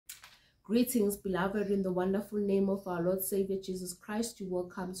Greetings, beloved, in the wonderful name of our Lord Savior Jesus Christ. You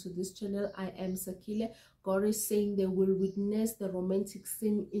welcome to this channel. I am Sakile. God is saying they will witness the romantic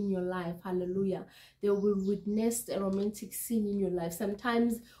sin in your life. Hallelujah. They will witness the romantic sin in your life.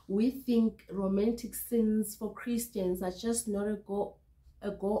 Sometimes we think romantic sins for Christians are just not a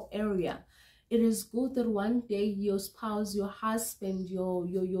go area. It is good that one day your spouse, your husband,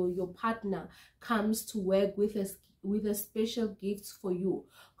 your partner comes to work with a special gift for you.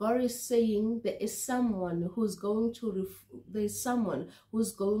 God is saying there is someone who's going to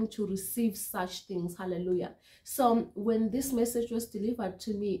receive such things. Hallelujah. So when this message was delivered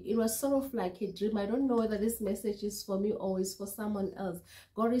to me, it was sort of like a dream. I don't know whether this message is for me or is for someone else.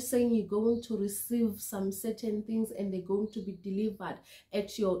 God is saying you're going to receive some certain things and they're going to be delivered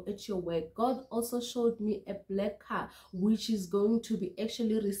at your work. God also showed me a black car which is going to be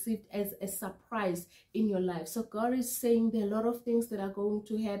actually received as a surprise in your life. So God is saying there are a lot of things that are going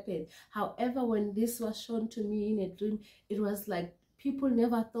to happen. However, when this was shown to me in a dream, it was like people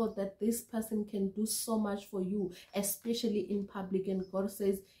never thought that this person can do so much for you, especially in public, and God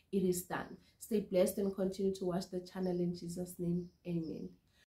says it is done. Stay blessed and continue to watch the channel in Jesus' name. Amen.